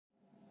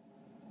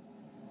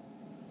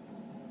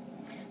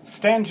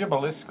Stan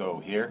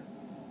Gibilisco here.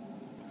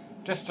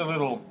 Just a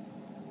little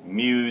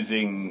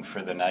musing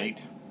for the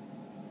night.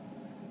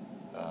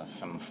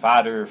 Some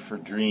fodder for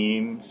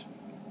dreams.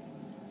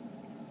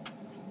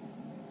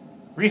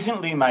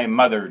 Recently my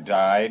mother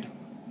died.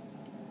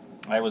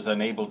 I was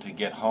unable to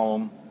get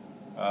home,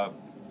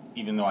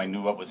 even though I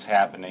knew what was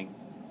happening.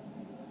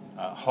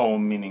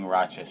 Home meaning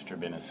Rochester,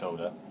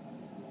 Minnesota,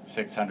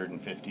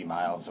 650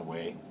 miles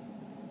away.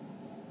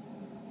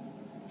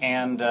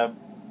 And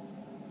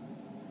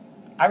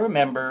I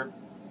remember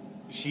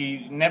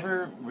she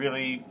never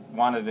really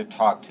wanted to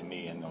talk to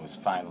me in those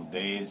final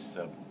days.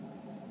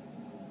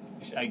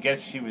 I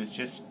guess she was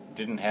just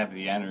didn't have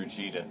the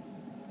energy to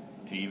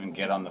even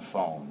get on the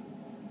phone.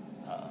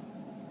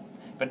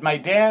 But my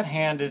dad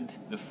handed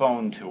the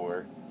phone to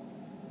her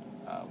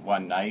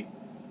one night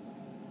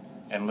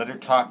and let her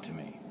talk to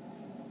me.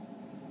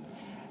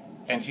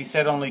 And she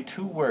said only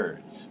 2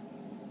 words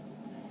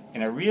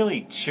in a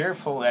really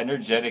cheerful,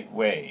 energetic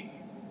way.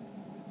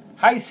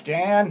 "Hi,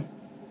 Stan."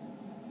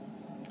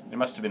 It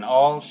must have been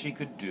all she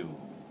could do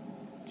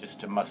just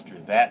to muster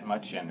that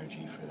much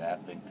energy for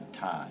that length of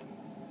time.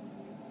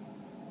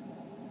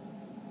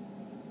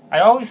 I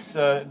always,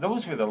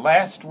 those were the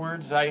last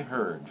words I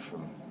heard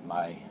from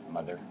my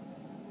mother.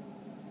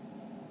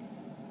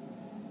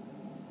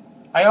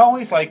 I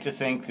always like to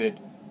think that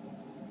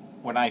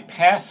when I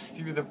pass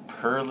through the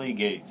pearly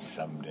gates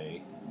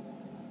someday,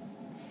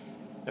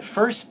 the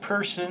first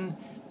person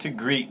to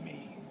greet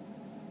me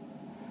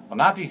will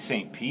not be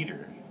St.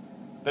 Peter,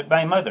 but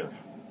my mother.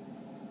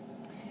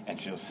 And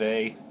she'll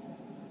say,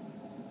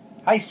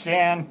 "Hi,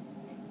 Stan."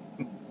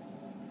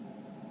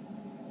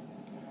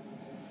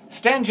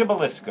 Stan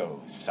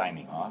Gibilisco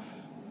signing off.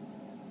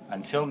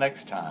 Until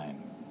next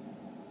time,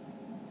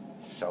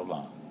 so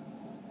long.